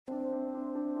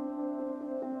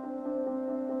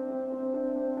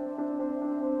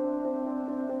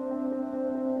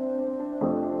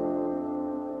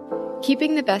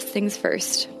Keeping the Best Things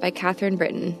First by Catherine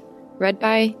Britton, read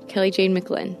by Kelly Jane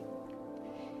McGlynn.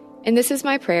 And this is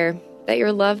my prayer, that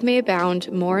your love may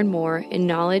abound more and more in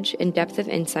knowledge and depth of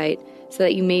insight, so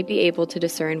that you may be able to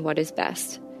discern what is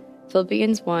best.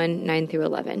 Philippians 1,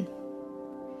 9-11.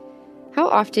 How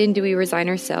often do we resign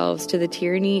ourselves to the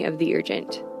tyranny of the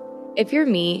urgent? If you're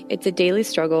me, it's a daily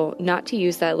struggle not to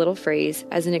use that little phrase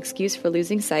as an excuse for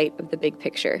losing sight of the big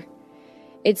picture.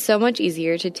 It's so much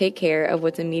easier to take care of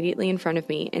what's immediately in front of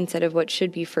me instead of what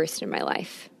should be first in my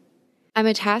life. I'm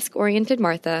a task-oriented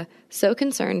Martha, so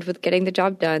concerned with getting the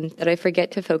job done that I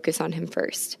forget to focus on him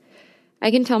first.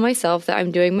 I can tell myself that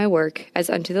I'm doing my work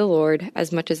as unto the Lord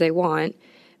as much as I want,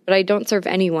 but I don't serve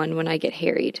anyone when I get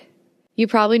harried. You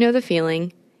probably know the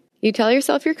feeling. You tell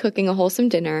yourself you're cooking a wholesome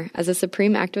dinner as a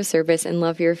supreme act of service and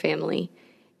love for your family.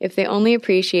 If they only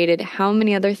appreciated how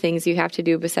many other things you have to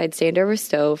do besides stand over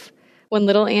stove, when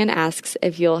little Anne asks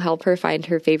if you'll help her find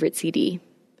her favorite CD.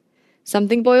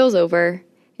 Something boils over,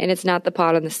 and it's not the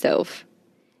pot on the stove.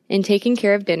 In taking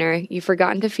care of dinner, you've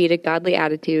forgotten to feed a godly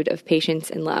attitude of patience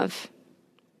and love.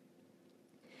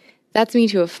 That's me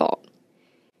to a fault.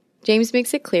 James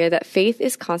makes it clear that faith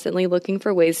is constantly looking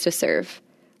for ways to serve.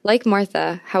 Like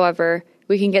Martha, however,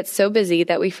 we can get so busy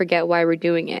that we forget why we're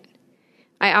doing it.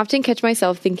 I often catch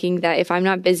myself thinking that if I'm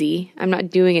not busy, I'm not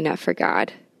doing enough for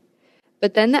God.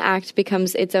 But then the act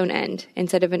becomes its own end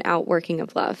instead of an outworking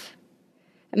of love.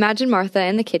 Imagine Martha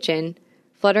in the kitchen,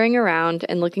 fluttering around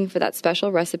and looking for that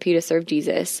special recipe to serve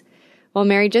Jesus, while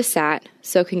Mary just sat,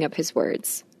 soaking up his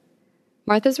words.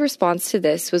 Martha's response to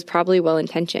this was probably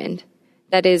well-intentioned,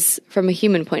 that is, from a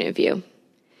human point of view.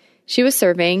 She was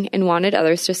serving and wanted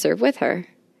others to serve with her,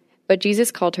 but Jesus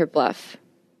called her bluff.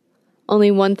 Only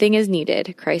one thing is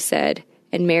needed, Christ said,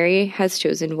 and Mary has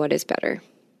chosen what is better.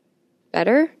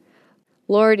 Better?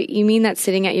 Lord, you mean that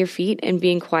sitting at your feet and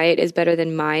being quiet is better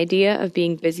than my idea of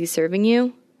being busy serving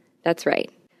you? That's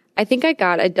right. I think I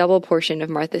got a double portion of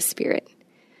Martha's spirit.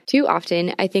 Too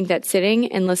often, I think that sitting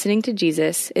and listening to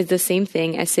Jesus is the same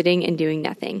thing as sitting and doing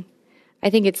nothing. I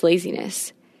think it's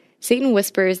laziness. Satan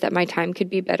whispers that my time could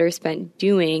be better spent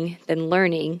doing than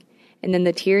learning, and then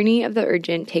the tyranny of the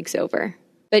urgent takes over.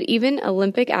 But even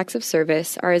Olympic acts of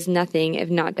service are as nothing if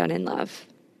not done in love.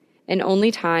 And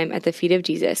only time at the feet of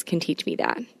Jesus can teach me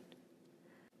that.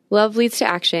 Love leads to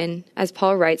action, as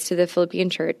Paul writes to the Philippian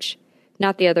church,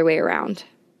 not the other way around.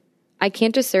 I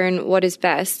can't discern what is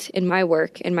best in my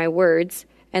work and my words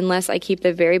unless I keep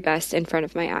the very best in front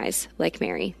of my eyes, like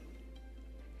Mary.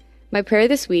 My prayer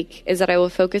this week is that I will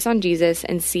focus on Jesus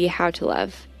and see how to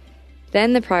love.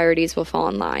 Then the priorities will fall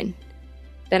in line.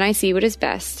 Then I see what is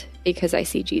best because I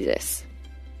see Jesus.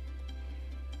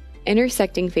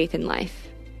 Intersecting faith and life.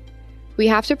 We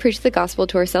have to preach the gospel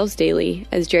to ourselves daily,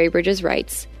 as Jerry Bridges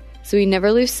writes, so we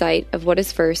never lose sight of what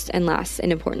is first and last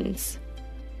in importance.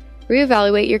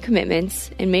 Reevaluate your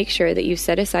commitments and make sure that you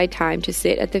set aside time to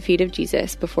sit at the feet of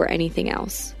Jesus before anything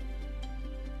else.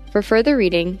 For further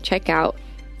reading, check out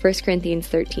 1 Corinthians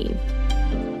 13.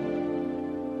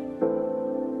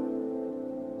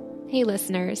 Hey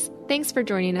listeners, thanks for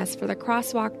joining us for the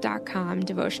Crosswalk.com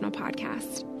devotional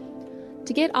podcast.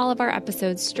 To get all of our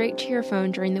episodes straight to your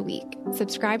phone during the week,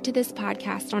 subscribe to this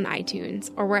podcast on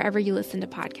iTunes or wherever you listen to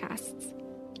podcasts.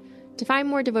 To find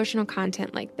more devotional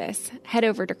content like this, head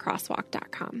over to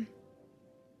Crosswalk.com.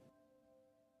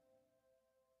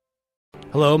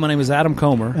 Hello, my name is Adam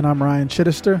Comer. And I'm Ryan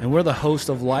Chittister. And we're the host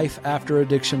of Life After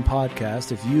Addiction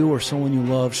podcast. If you or someone you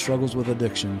love struggles with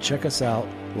addiction, check us out,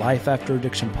 Life After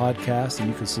Addiction podcast, and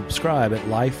you can subscribe at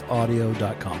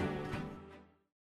lifeaudio.com.